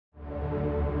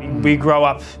We grow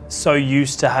up so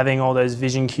used to having all those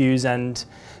vision cues and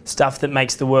stuff that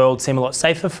makes the world seem a lot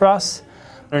safer for us.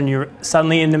 When you're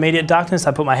suddenly in immediate darkness,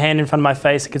 I put my hand in front of my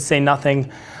face, I could see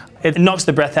nothing. It knocks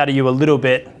the breath out of you a little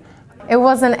bit. It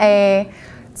wasn't a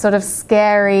sort of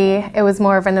scary, it was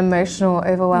more of an emotional,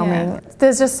 overwhelming. Yeah.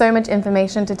 There's just so much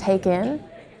information to take in.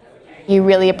 You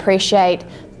really appreciate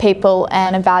people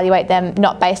and evaluate them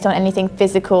not based on anything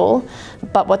physical,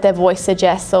 but what their voice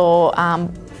suggests or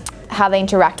how they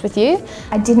interact with you.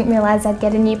 I didn't realise I'd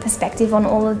get a new perspective on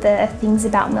all of the things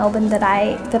about Melbourne that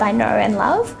I know and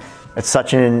love. It's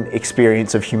such an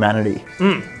experience of humanity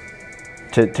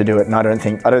to do it, and I don't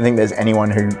think there's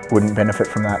anyone who wouldn't benefit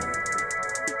from that.